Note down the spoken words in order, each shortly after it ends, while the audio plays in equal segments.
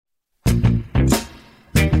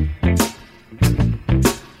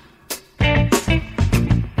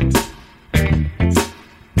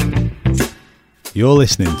You're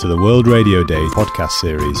listening to the World Radio Day podcast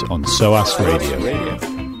series on SOAS Radio.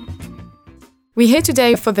 We're here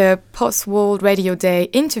today for the post-World Radio Day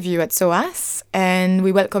interview at SOAS, and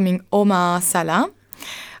we're welcoming Omar Salah.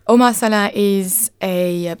 Omar Salah is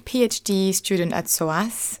a PhD student at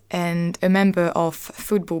SOAS and a member of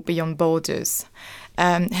Football Beyond Borders.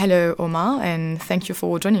 Hello, Omar, and thank you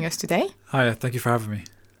for joining us today. Hi, thank you for having me.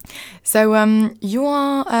 So you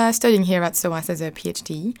are studying here at SOAS as a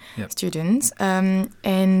PhD student,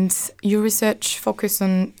 and your research focuses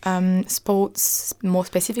on sports, more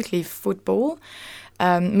specifically football,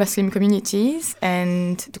 Muslim communities,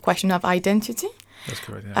 and the question of identity. That's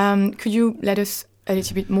correct, yeah. Could you let us a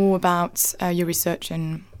little bit more about your research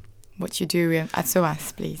and what you do at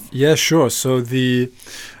SOAS, please? Yeah, sure. So the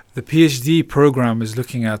PhD program is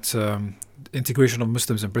looking at integration of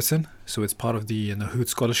Muslims in Britain. So it's part of the Nahood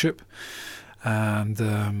Scholarship.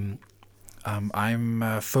 And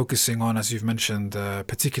I'm focusing on, as you've mentioned,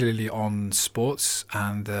 particularly on sports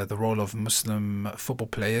and the role of Muslim football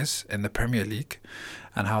players in the Premier League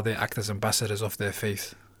and how they act as ambassadors of their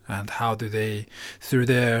faith. And how do they, through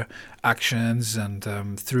their actions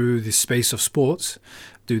and through the space of sports,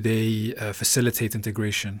 do they facilitate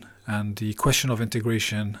integration? And the question of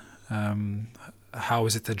integration, how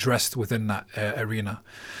is it addressed within that arena?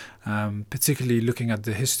 Particularly looking at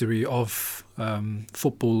the history of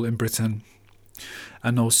football in Britain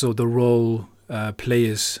and also the role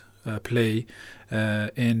players play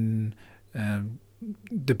in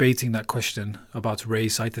debating that question about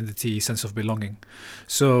race, identity, sense of belonging.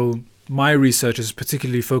 So my research is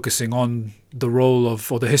particularly focusing on the role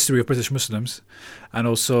of, or the history of British Muslims, and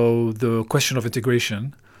also the question of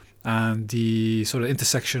integration and the sort of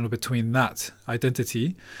intersection between that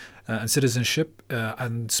identity and citizenship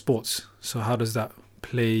and sports. So how does that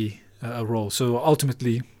play a role? So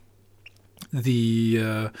ultimately,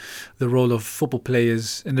 the role of football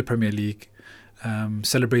players in the Premier League,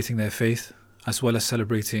 celebrating their faith, as well as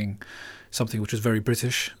celebrating something which is very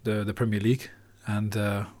British, the Premier League, and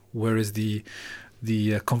where is the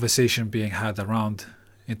conversation being had around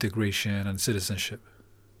integration and citizenship?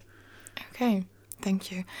 Okay,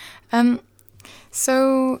 thank you.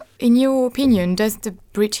 So, in your opinion, does the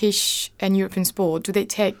British and European sport, do they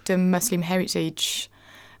take the Muslim heritage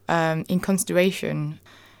in consideration,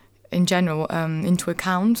 in general, into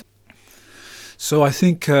account? So I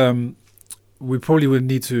think we probably would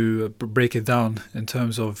need to break it down in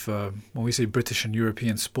terms of when we say British and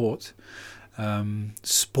European sport.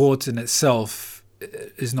 Sport in itself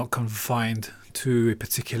is not confined to a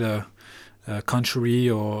particular country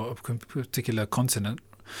or a particular continent.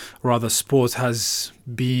 Rather, sport has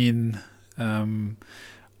been,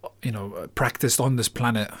 practiced on this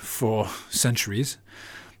planet for centuries,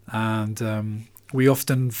 and we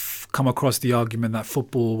often come across the argument that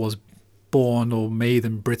football was born or made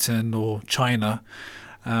in Britain or China.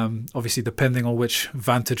 Obviously, depending on which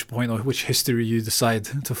vantage point or which history you decide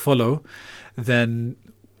to follow, then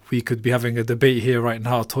we could be having a debate here right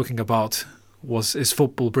now talking about is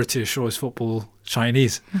football British or is football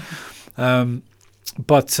Chinese?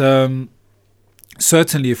 But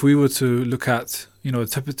certainly, if we were to look at,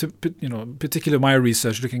 particular my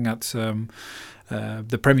research looking at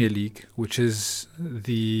the Premier League, which is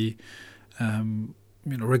the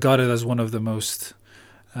regarded as one of the most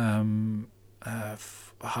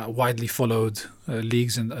widely followed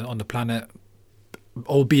leagues on the planet,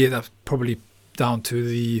 albeit that probably down to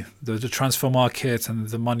the transfer market and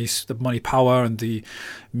the money power and the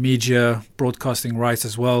media broadcasting rights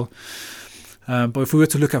as well. But if we were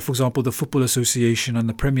to look at, for example, the Football Association and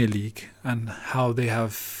the Premier League and how they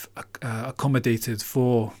have accommodated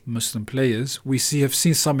for Muslim players, we have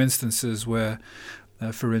seen some instances where,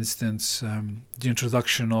 for instance, the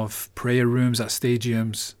introduction of prayer rooms at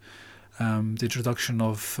stadiums, the introduction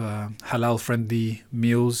of halal-friendly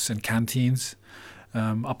meals and canteens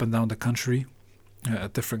up and down the country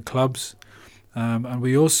at different clubs. And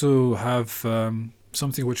we also have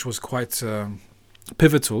something which was quite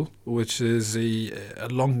pivotal, which is a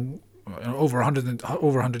long, over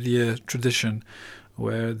 100-year tradition,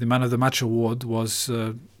 where the Man of the Match award was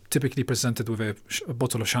typically presented with a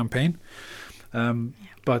bottle of champagne.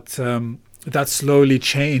 But that slowly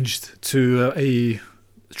changed to a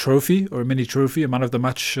trophy or a mini trophy, a Man of the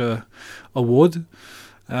Match award.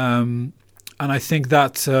 And I think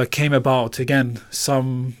that came about, again,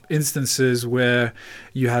 some instances where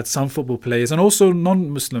you had some football players and also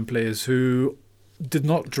non-Muslim players who did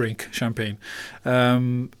not drink champagne,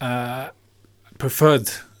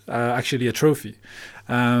 preferred actually a trophy.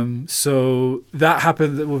 So that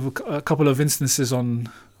happened with a couple of instances on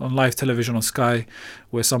live television on Sky,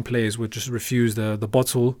 where some players would just refuse the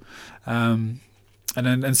bottle. And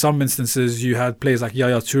then in some instances, you had players like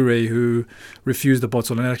Yaya Toure who refused the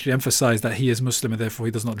bottle and actually emphasized that he is Muslim and therefore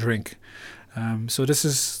he does not drink. So this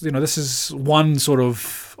is one sort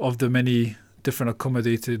of the many different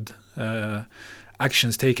accommodated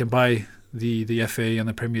actions taken by the FA and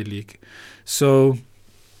the Premier League. So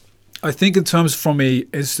I think in terms from a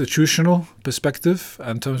institutional perspective,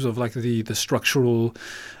 in terms of like the structural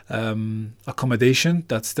accommodation,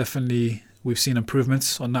 that's definitely, we've seen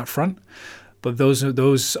improvements on that front. But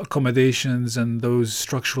those accommodations and those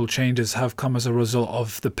structural changes have come as a result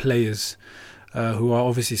of the players who are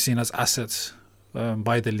obviously seen as assets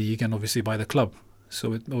by the league and obviously by the club.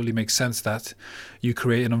 So it only makes sense that you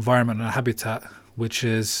create an environment and a habitat which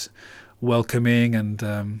is welcoming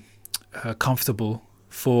and comfortable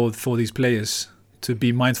for these players to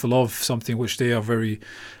be mindful of something which they are very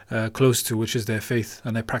close to, which is their faith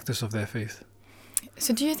and their practice of their faith.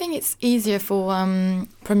 So do you think it's easier for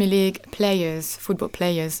Premier League players, football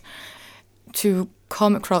players, to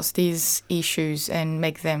come across these issues and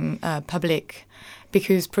make them public?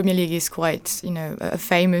 Because Premier League is quite, a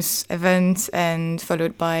famous event and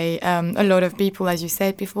followed by a lot of people, as you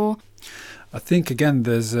said before. I think, again,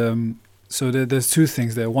 there's two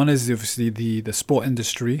things there. One is obviously the sport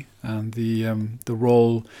industry and the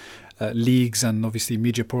role leagues and obviously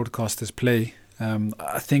media broadcasters play.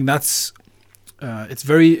 I think that's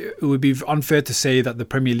it would be unfair to say that the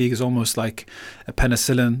Premier League is almost like a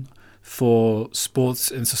penicillin for sports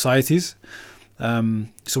in societies.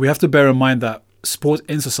 So we have to bear in mind that sport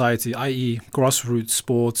in society, i.e. grassroots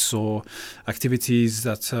sports or activities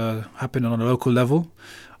that happen on a local level,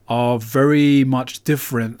 are very much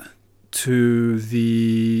different to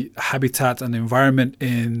the habitat and environment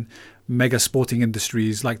in mega sporting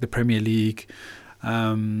industries like the Premier League.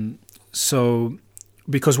 So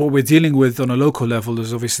because what we're dealing with on a local level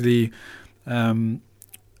is obviously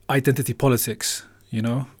identity politics.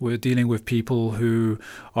 We're dealing with people who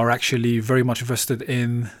are actually very much invested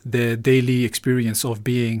in their daily experience of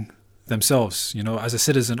being themselves, as a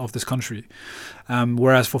citizen of this country.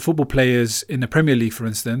 Whereas for football players in the Premier League, for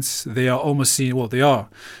instance, they are almost seen, they are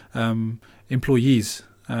employees,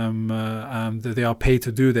 and they are paid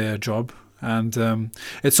to do their job. And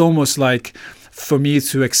it's almost like, for me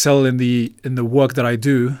to excel in the work that I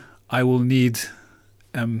do, I will need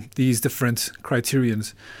these different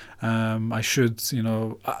criterions. I should,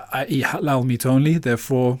 I eat halal meat only.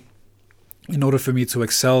 Therefore, in order for me to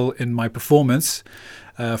excel in my performance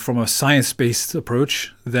from a science-based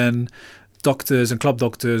approach, then doctors and club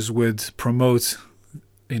doctors would promote,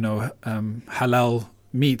 halal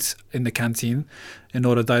meat in the canteen in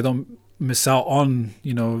order that I don't miss out on,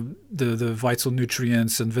 the vital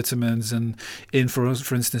nutrients and vitamins and for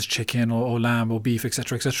instance, chicken or lamb or beef,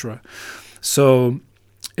 etc., etc. So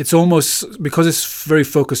it's almost, because it's very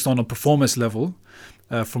focused on a performance level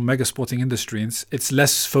from mega sporting industries, it's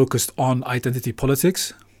less focused on identity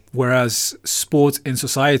politics, whereas sport in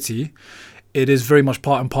society, it is very much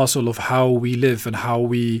part and parcel of how we live and how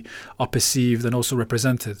we are perceived and also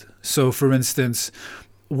represented. So, for instance,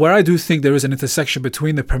 where I do think there is an intersection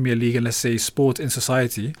between the Premier League and, let's say, sport in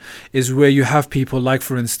society, is where you have people like,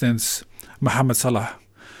 for instance, Mohamed Salah,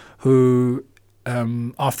 who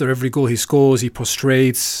after every goal he scores, he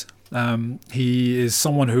prostrates. He is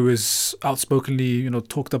someone who is outspokenly,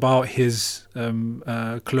 talked about his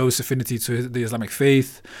close affinity to the Islamic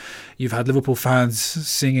faith. You've had Liverpool fans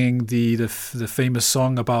singing the famous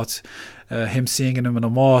song about him seeing him in a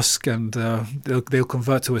mosque, and they'll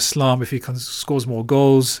convert to Islam if he scores more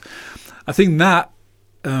goals. I think that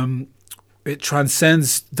it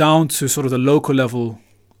transcends down to sort of the local level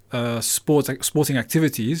sporting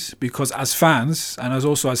activities, because as fans and as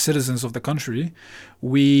also as citizens of the country,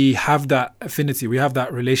 we have that affinity, we have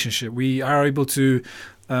that relationship, we are able to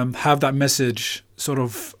have that message sort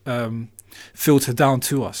of filtered down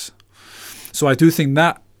to us. So I do think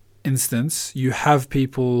that instance, you have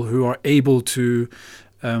people who are able to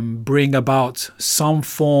bring about some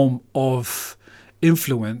form of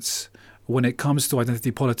influence when it comes to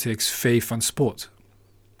identity politics, faith and sport.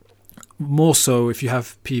 More so if you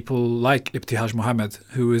have people like Ibtihaj Mohammed,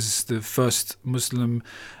 who is the first Muslim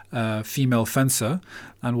female fencer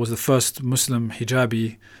and was the first Muslim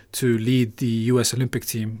hijabi to lead the US Olympic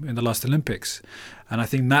team in the last Olympics. And I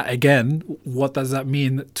think that, again, what does that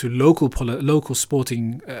mean to local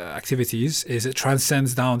sporting activities is it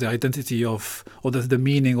transcends down the identity of, or the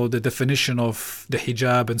meaning or the definition of the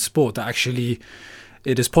hijab and sport, that actually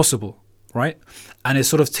it is possible, right? And it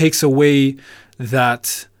sort of takes away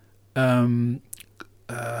that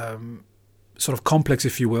sort of complex,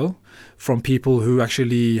 if you will, from people who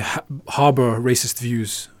actually harbor racist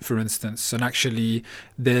views, for instance, and actually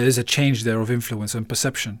there is a change there of influence and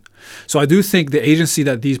perception. So I do think the agency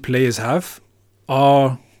that these players have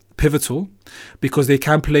are pivotal, because they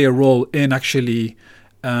can play a role in actually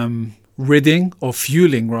ridding or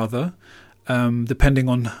fueling, rather, depending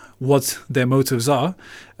on what their motives are,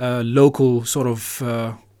 local sort of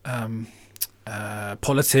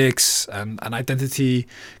politics and identity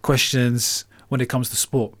questions when it comes to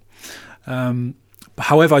sport.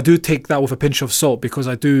 However, I do take that with a pinch of salt, because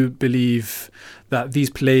I do believe that these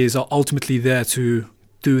players are ultimately there to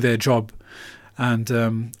do their job and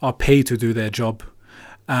are paid to do their job.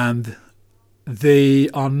 And they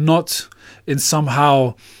are not in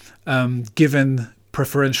somehow given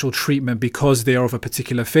preferential treatment because they are of a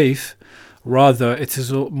particular faith. Rather, it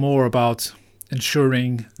is more about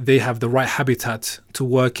ensuring they have the right habitat to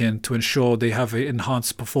work in, to ensure they have an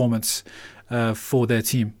enhanced performance for their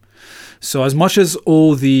team. So as much as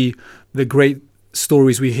all the great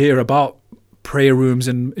stories we hear about prayer rooms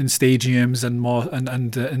in stadiums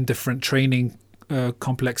and in different training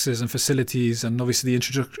complexes and facilities, and obviously the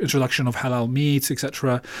introduction of halal meat,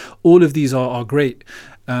 etc., all of these are great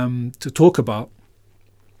to talk about.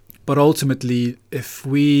 But ultimately, if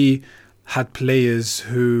we had players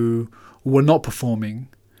who were not performing,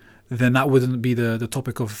 then that wouldn't be the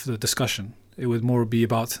topic of the discussion. It would more be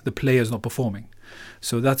about the players not performing.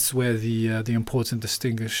 So that's where the important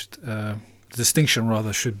distinction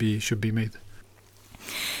rather should be made.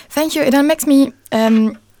 Thank you. That makes me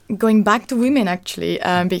going back to women, actually,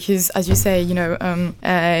 because as you say, you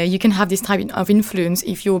can have this type of influence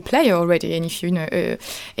if you're a player already and if you're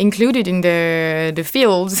included in the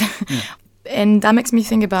fields. Yeah. And that makes me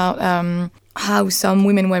think about how some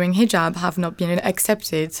women wearing hijab have not been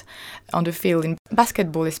accepted on the field, in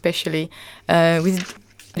basketball especially, with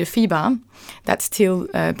the FIBA that still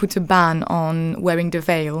puts a ban on wearing the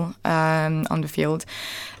veil on the field.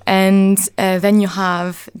 And then you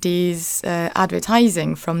have these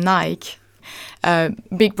advertising from Nike,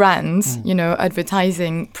 big brands,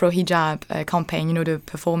 advertising pro-hijab campaign, the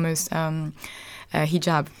performers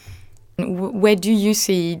hijab. Where do you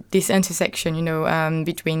see this intersection,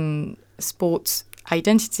 between sports,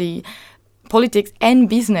 identity, politics and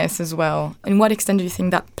business as well? And what extent do you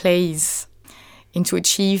think that plays into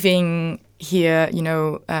achieving here,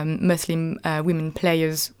 Muslim women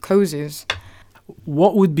players' causes?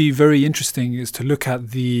 What would be very interesting is to look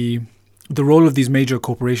at the role of these major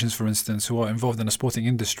corporations, for instance, who are involved in the sporting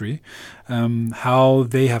industry, how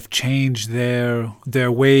they have changed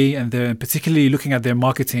their way, and they're particularly looking at their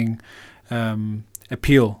marketing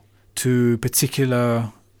appeal to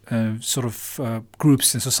particular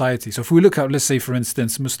groups in society. So if we look at, let's say, for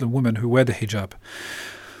instance, Muslim women who wear the hijab,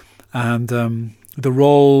 and the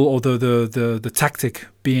role or the tactic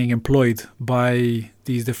being employed by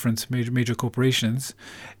these different major corporations,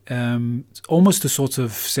 almost to sort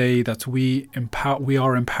of say that we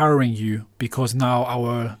are empowering you because now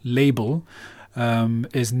our label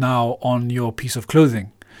is now on your piece of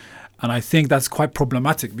clothing. And I think that's quite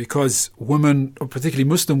problematic, because women, or particularly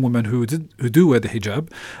Muslim women who do wear the hijab,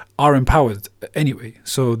 are empowered anyway.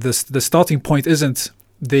 So the starting point isn't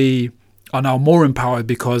they are now more empowered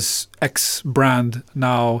because X brand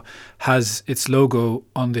now has its logo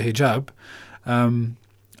on the hijab. And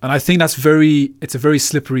I think it's a very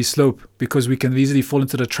slippery slope, because we can easily fall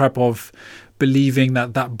into the trap of believing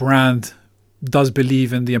that brand does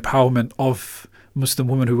believe in the empowerment of Muslim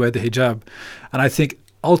women who wear the hijab. And I think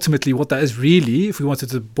ultimately what that is really, if we wanted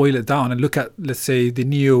to boil it down and look at, let's say, the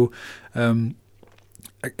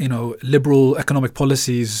liberal economic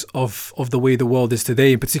policies of the way the world is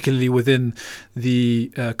today, and particularly within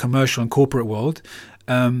the commercial and corporate world,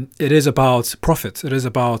 it is about profit. It is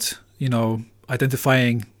about,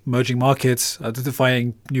 identifying emerging markets,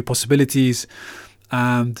 identifying new possibilities.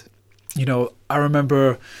 And, I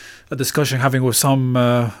remember a discussion having with some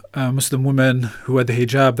Muslim women who wear the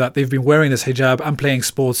hijab, that they've been wearing this hijab and playing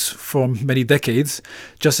sports for many decades.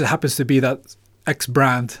 Just it happens to be that X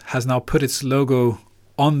brand has now put its logo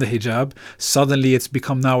on the hijab. Suddenly it's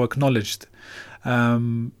become now acknowledged.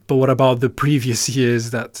 But what about the previous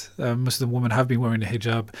years that Muslim women have been wearing the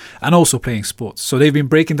hijab and also playing sports? So they've been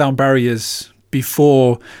breaking down barriers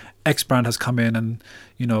before X brand has come in and,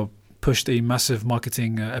 pushed a massive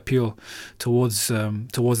marketing appeal towards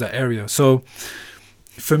that area. So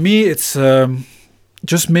for me, it's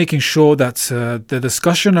just making sure that the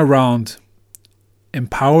discussion around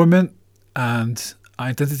empowerment and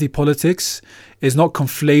identity politics is not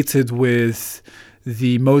conflated with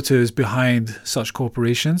the motives behind such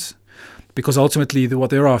corporations, because ultimately what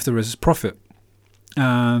they're after is profit.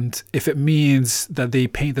 And if it means that they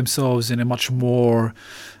paint themselves in a much more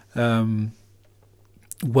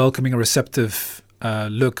welcoming and receptive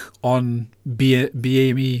look on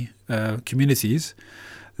BAME communities,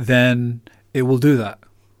 then it will do that.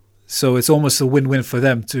 So it's almost a win-win for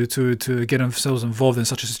them to get themselves involved in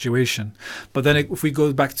such a situation. But then if we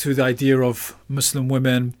go back to the idea of Muslim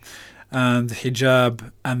women and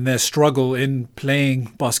hijab and their struggle in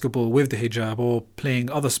playing basketball with the hijab or playing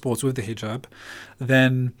other sports with the hijab,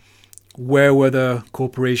 then where were the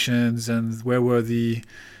corporations and where were the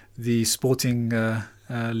sporting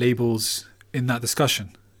labels in that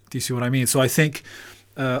discussion? Do you see what I mean? So I think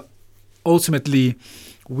ultimately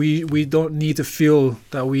we don't need to feel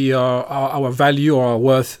that we are our value or our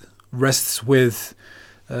worth rests with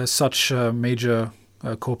such major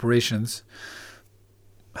corporations.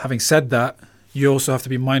 Having said that, you also have to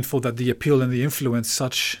be mindful that the appeal and the influence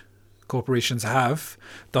such corporations have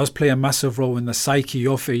does play a massive role in the psyche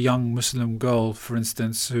of a young Muslim girl, for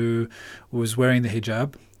instance, who was wearing the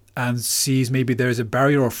hijab and sees maybe there is a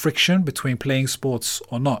barrier or friction between playing sports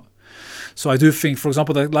or not. So I do think, for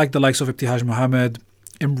example, that like the likes of Ibtihaj Muhammad,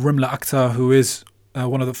 Rimla Akhtar, who is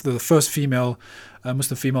one of the first female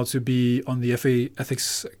Muslim female to be on the FA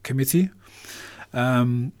Ethics Committee.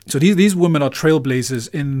 So these women are trailblazers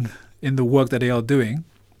in the work that they are doing,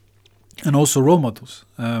 and also role models.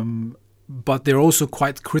 But they're also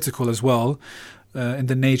quite critical as well in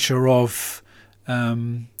the nature of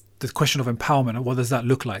the question of empowerment and what does that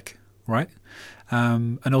look like, right?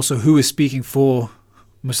 And also who is speaking for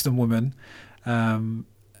Muslim women.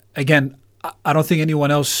 Again, I don't think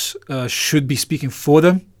anyone else should be speaking for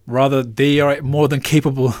them. Rather, they are more than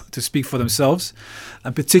capable to speak for themselves,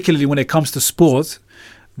 and particularly when it comes to sport,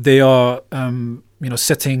 they are,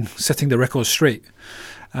 setting the record straight.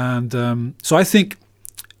 And so I think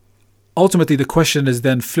ultimately the question is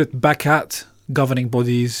then flipped back at governing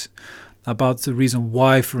bodies about the reason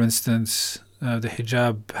why, for instance, the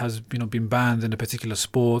hijab has been banned in a particular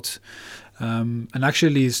sport, and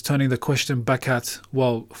actually is turning the question back at,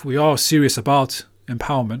 well, if we are serious about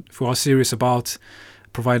empowerment, if we are serious about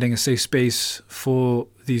providing a safe space for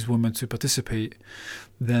these women to participate,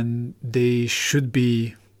 then they should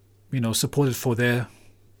be, supported for their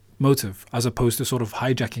motive, as opposed to sort of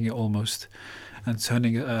hijacking it almost and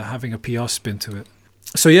having a PR spin to it.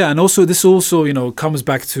 So yeah, and also this comes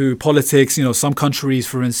back to politics. Some countries,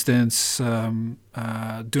 for instance,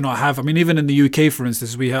 do not have. I mean, even in the UK, for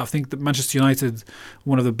instance, I think that Manchester United,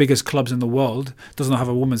 one of the biggest clubs in the world, does not have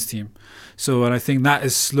a women's team. So, and I think that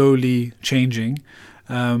is slowly changing.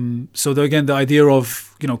 So again, the idea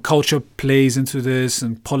of culture plays into this,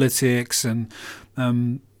 and politics, and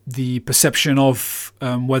the perception of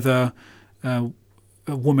whether a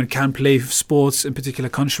woman can play sports in particular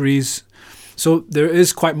countries. So there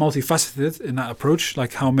is quite multifaceted in that approach,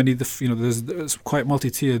 like how many there's quite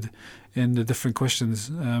multi-tiered in the different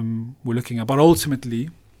questions we're looking at. But ultimately,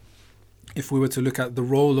 if we were to look at the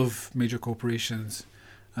role of major corporations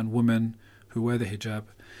and women who wear the hijab,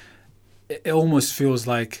 it almost feels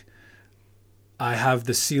like I have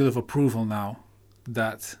the seal of approval now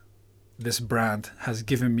that this brand has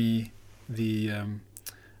given me the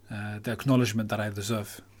acknowledgement that I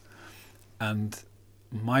deserve. And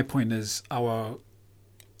my point is, our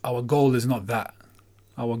goal is not that.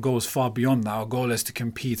 Our goal is far beyond that. Our goal is to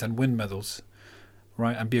compete and win medals,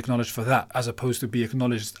 right? And be acknowledged for that, as opposed to be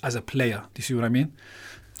acknowledged as a player. Do you see what I mean?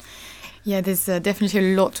 Yeah, there's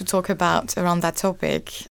definitely a lot to talk about around that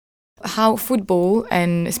topic. How football,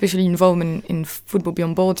 and especially involvement in Football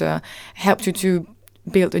Beyond Border, helped you to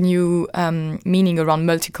build a new meaning around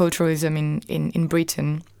multiculturalism in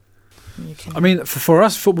Britain? I mean, for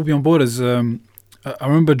us, Football Beyond Borders, I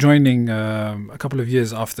remember joining a couple of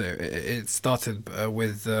years after it started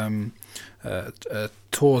with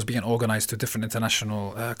tours being organised to different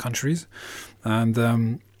international countries. And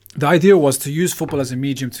the idea was to use football as a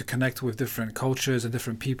medium to connect with different cultures and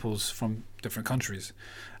different peoples from different countries.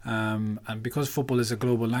 And because football is a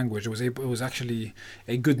global language, it was actually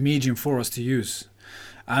a good medium for us to use.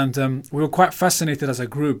 And we were quite fascinated as a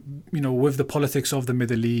group, with the politics of the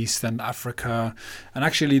Middle East and Africa. And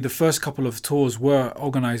actually, the first couple of tours were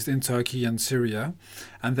organized in Turkey and Syria,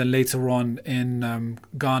 and then later on in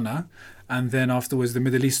Ghana. And then afterwards, the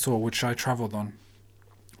Middle East tour, which I traveled on,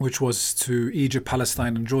 which was to Egypt,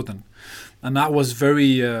 Palestine, and Jordan. And that was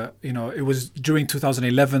very, it was during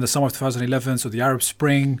 2011, the summer of 2011, so the Arab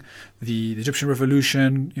Spring, the Egyptian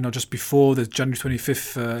Revolution, just before the January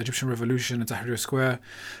 25th Egyptian Revolution in Tahrir Square,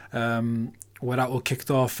 where that all kicked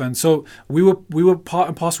off. And so we were part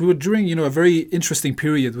and parcel. We were during, a very interesting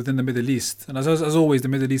period within the Middle East. And as always, the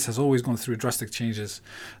Middle East has always gone through drastic changes.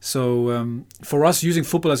 So for us, using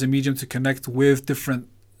football as a medium to connect with different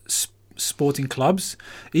sporting clubs,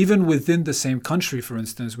 even within the same country, for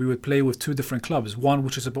instance, we would play with two different clubs, one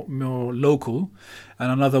which is a bit more local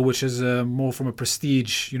and another which is more from a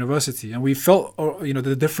prestige university. And we felt,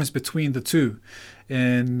 the difference between the two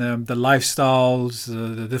in the lifestyles,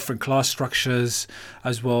 the different class structures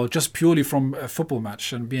as well, just purely from a football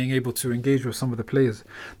match and being able to engage with some of the players.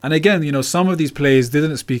 And again, some of these players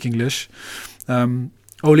didn't speak English.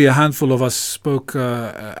 Only a handful of us spoke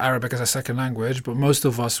Arabic as a second language, but most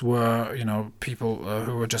of us were, people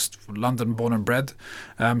who were just London born and bred,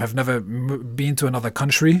 have never been to another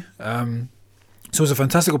country. So it was a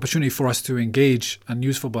fantastic opportunity for us to engage and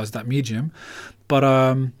use football as that medium. But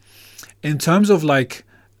in terms of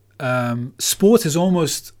sport is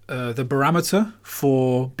almost the barometer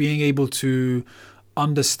for being able to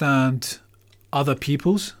understand other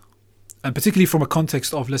people's, and particularly from a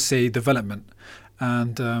context of, let's say, development.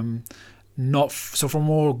 And so from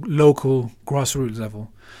more local grassroots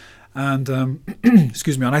level, and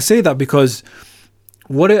excuse me. And I say that because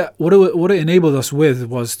what it enabled us with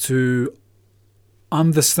was to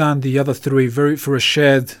understand the other three for a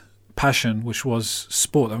shared passion, which was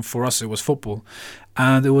sport, and for us it was football,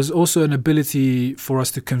 and it was also an ability for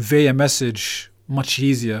us to convey a message much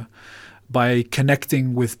easier by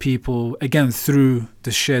connecting with people, again, through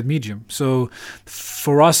the shared medium. So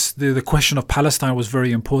for us, the question of Palestine was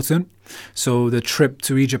very important. So the trip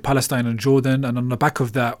to Egypt, Palestine and Jordan, and on the back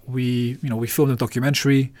of that, we filmed a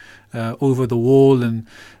documentary, Over the Wall, and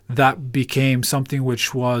that became something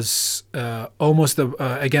which was almost,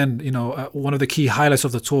 one of the key highlights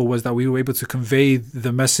of the tour was that we were able to convey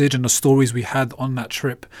the message and the stories we had on that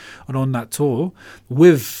trip and on that tour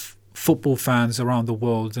with football fans around the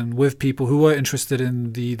world and with people who were interested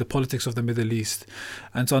in the politics of the Middle East,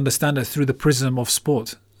 and to understand it through the prism of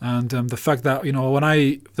sport. And the fact that,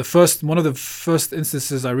 one of the first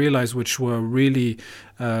instances I realized which were really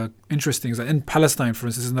interesting is that in Palestine, for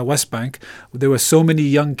instance, in the West Bank, there were so many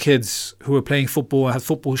young kids who were playing football, had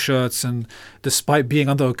football shirts, and despite being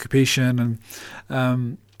under occupation,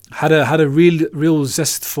 and had a real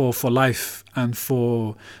zest for life and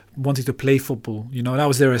for wanting to play football. That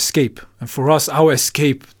was their escape. And for us, our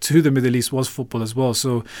escape to the Middle East was football as well.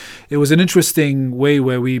 So it was an interesting way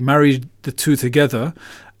where we married the two together,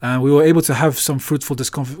 and we were able to have some fruitful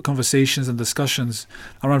conversations and discussions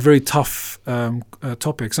around very tough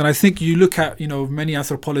topics. And I think you look at, many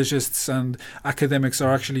anthropologists and academics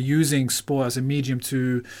are actually using sport as a medium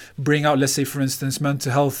to bring out, let's say, for instance,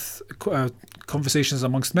 mental health conversations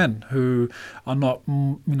amongst men who are not,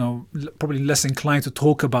 probably less inclined to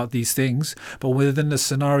talk about these things, but within the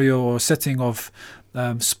scenario or setting of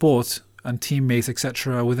sport and teammates,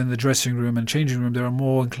 etc., within the dressing room and changing room, they are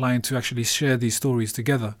more inclined to actually share these stories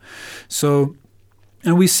together. So,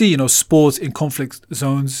 and we see, sport in conflict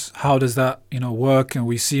zones, how does that, work? And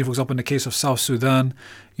we see, for example, in the case of South Sudan,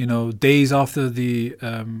 days after the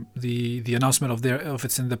announcement of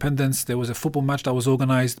its independence, there was a football match that was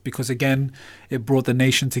organized because, again, it brought the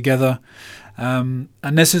nation together. And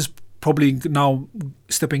this is probably now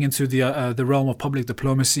stepping into the realm of public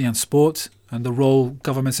diplomacy and sport, and the role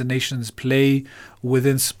governments and nations play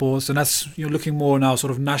within sports. And that's, looking more now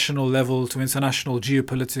sort of national level to international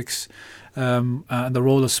geopolitics, and the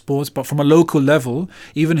role of sports. But from a local level,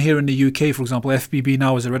 even here in the UK, for example, FBB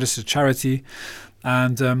now is a registered charity,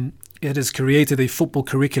 and it has created a football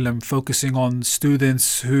curriculum focusing on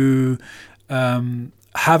students who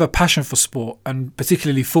have a passion for sport, and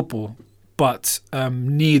particularly football, but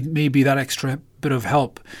need maybe that extra bit of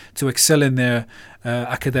help to excel in their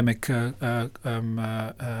academic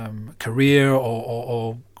career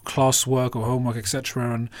or classwork or homework,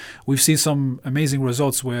 etc. And we've seen some amazing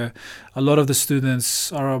results where a lot of the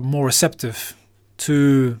students are more receptive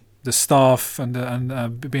to the staff and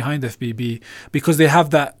behind FBB because they have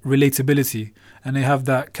that relatability and they have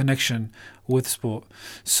that connection with sport.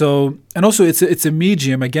 So, and also it's a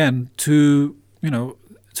medium again to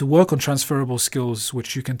work on transferable skills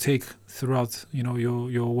which you can take throughout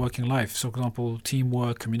your working life. So, for example,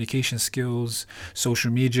 teamwork, communication skills,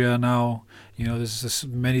 social media now. There's just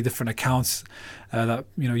many different accounts that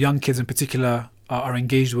young kids in particular are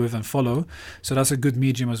engaged with and follow. So that's a good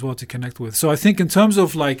medium as well to connect with. So I think in terms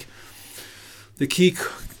of the key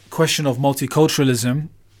question of multiculturalism,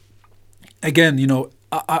 again,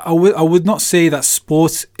 I would not say that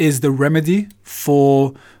sport is the remedy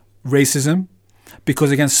for racism.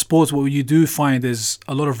 Because again, sports, what you do find is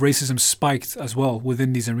a lot of racism spiked as well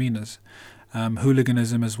within these arenas.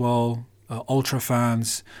 Hooliganism as well, ultra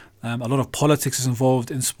fans. A lot of politics is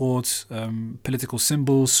involved in sports, political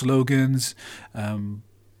symbols, slogans,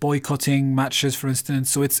 boycotting matches, for instance.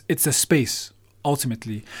 So it's a space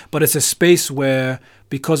ultimately, but it's a space where,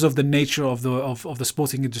 because of the nature of the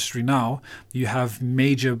sporting industry now, you have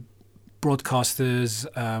major broadcasters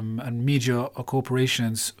and media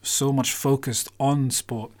corporations so much focused on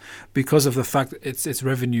sport because of the fact that its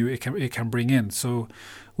revenue it can bring in. So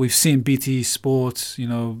we've seen BT Sport,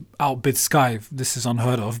 outbid Sky. This is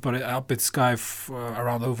unheard of, but it outbid Sky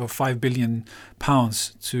around over £5 billion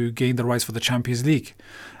to gain the rights for the Champions League.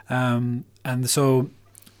 And so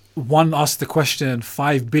one asked the question,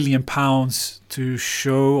 £5 billion to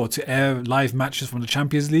show or to air live matches from the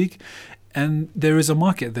Champions League. And there is a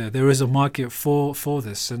market there. There is a market for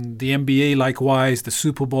this. And the NBA, likewise, the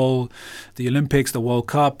Super Bowl, the Olympics, the World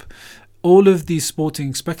Cup, all of these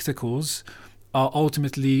sporting spectacles are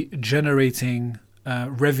ultimately generating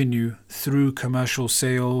revenue through commercial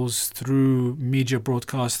sales, through media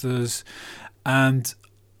broadcasters. And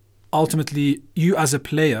ultimately, you as a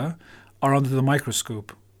player are under the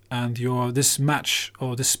microscope. And this match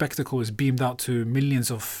or this spectacle is beamed out to millions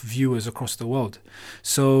of viewers across the world.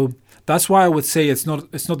 So that's why I would say it's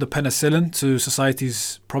not the penicillin to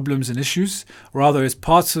society's problems and issues. Rather, it's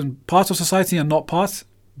part of society and not part,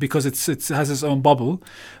 because it has its own bubble.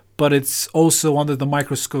 But it's also under the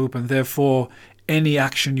microscope, and therefore any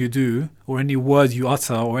action you do or any word you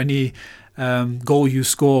utter or any goal you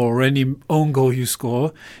score or any own goal you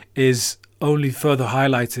score is only further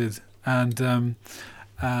highlighted and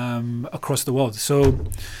across the world. So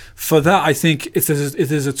for that, I think it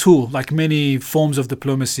is a tool. Like many forms of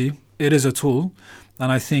diplomacy, it is a tool.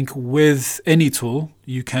 And I think with any tool,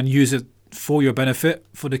 you can use it for your benefit,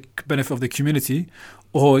 for the benefit of the community,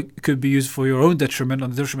 or it could be used for your own detriment,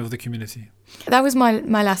 on the detriment of the community. That was my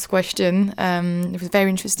last question. It was a very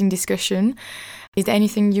interesting discussion. Is there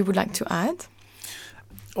anything you would like to add?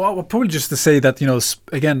 Well, probably just to say that,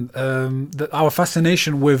 again, that our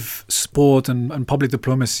fascination with sport and public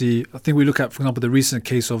diplomacy, I think we look at, for example, the recent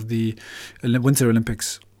case of the Winter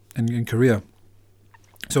Olympics in Korea.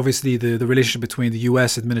 So obviously the relationship between the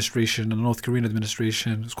US administration and the North Korean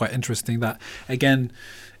administration is quite interesting. That, again,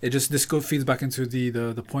 this feeds back into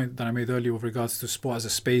the point that I made earlier with regards to sport as a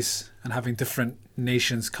space and having different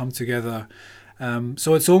nations come together.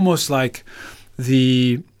 So it's almost like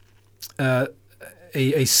a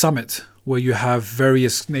summit where you have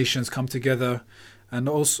various nations come together, and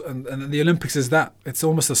also and the Olympics is that. It's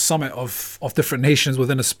almost a summit of different nations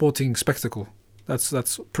within a sporting spectacle.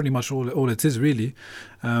 That's pretty much all it is, really.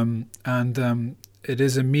 It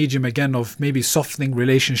is a medium, again, of maybe softening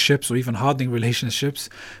relationships or even hardening relationships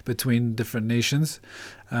between different nations.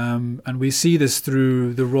 And we see this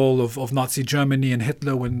through the role of Nazi Germany and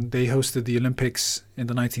Hitler when they hosted the Olympics in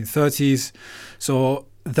the 1930s. So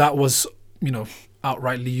that was,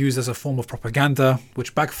 outrightly used as a form of propaganda,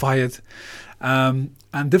 which backfired. And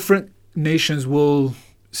different nations will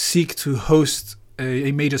seek to host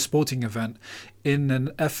a major sporting event in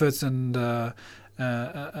an effort and the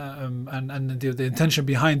intention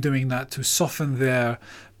behind doing that to soften their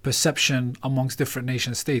perception amongst different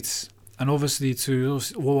nation states, and obviously to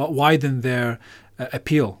widen their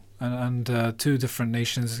appeal and to different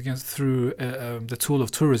nations through the tool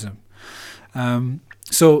of tourism.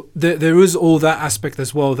 So there is all that aspect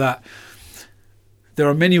as well, that there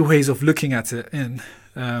are many ways of looking at it and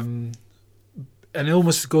it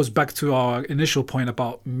almost goes back to our initial point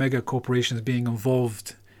about mega corporations being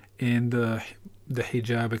involved in the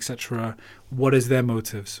hijab, etc. What is their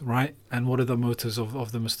motives, right? And what are the motives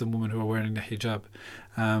of the Muslim women who are wearing the hijab?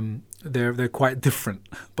 They're quite different,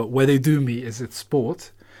 but where they do meet is at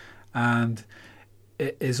sport, and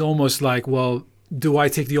it is almost like, well, do I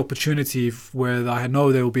take the opportunity where I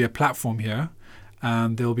know there will be a platform here,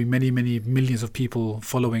 and there will be many, many millions of people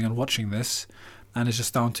following and watching this, and it's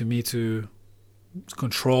just down to me to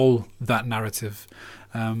control that narrative.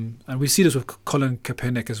 And we see this with Colin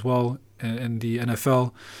Kaepernick as well in the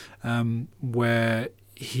NFL, where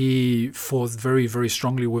he fought very, very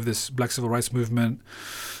strongly with this Black Civil Rights movement,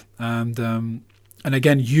 and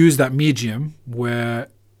again used that medium where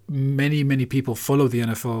many, many people follow the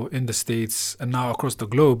NFL in the States and now across the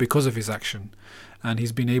globe because of his action. And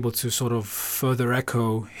he's been able to sort of further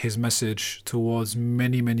echo his message towards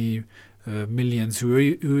many, many millions who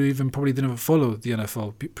even probably didn't follow the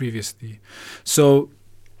NFL previously. So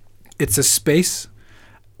it's a space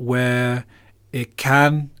where it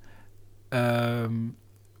can, as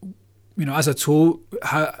a tool,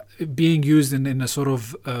 being used in a sort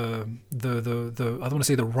of I don't want to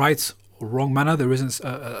say the right or wrong manner. There isn't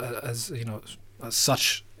as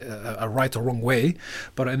such a right or wrong way,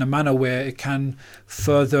 but in a manner where it can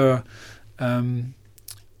further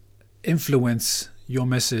influence your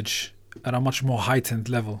message at a much more heightened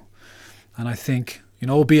level. And I think,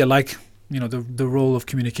 albeit like, the role of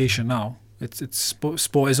communication now,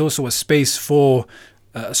 sport is also a space for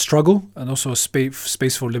struggle, and also a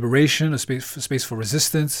space for liberation, a space for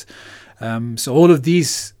resistance. So all of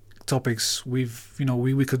these topics, we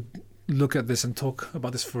could look at this and talk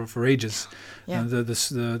about this for ages. Yeah. And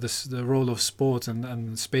the role of sport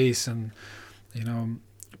and space, and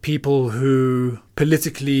people who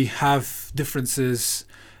politically have differences,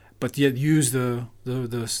 but yet use the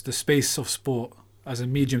space of sport as a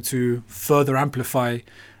medium to further amplify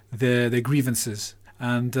their grievances.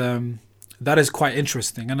 And that is quite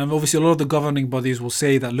interesting. And obviously a lot of the governing bodies will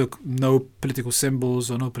say that, look, no political symbols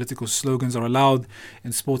or no political slogans are allowed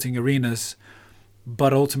in sporting arenas.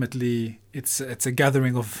 But ultimately, it's a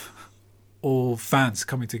gathering of all fans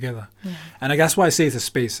coming together. Yeah. And I guess why I say it's a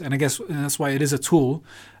space. And I guess that's why it is a tool.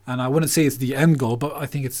 And I wouldn't say it's the end goal, but I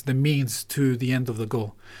think it's the means to the end of the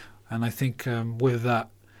goal. And I think with that,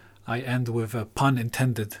 I end with a pun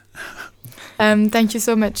intended. Thank you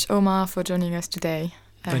so much, Omar, for joining us today.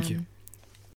 Thank you.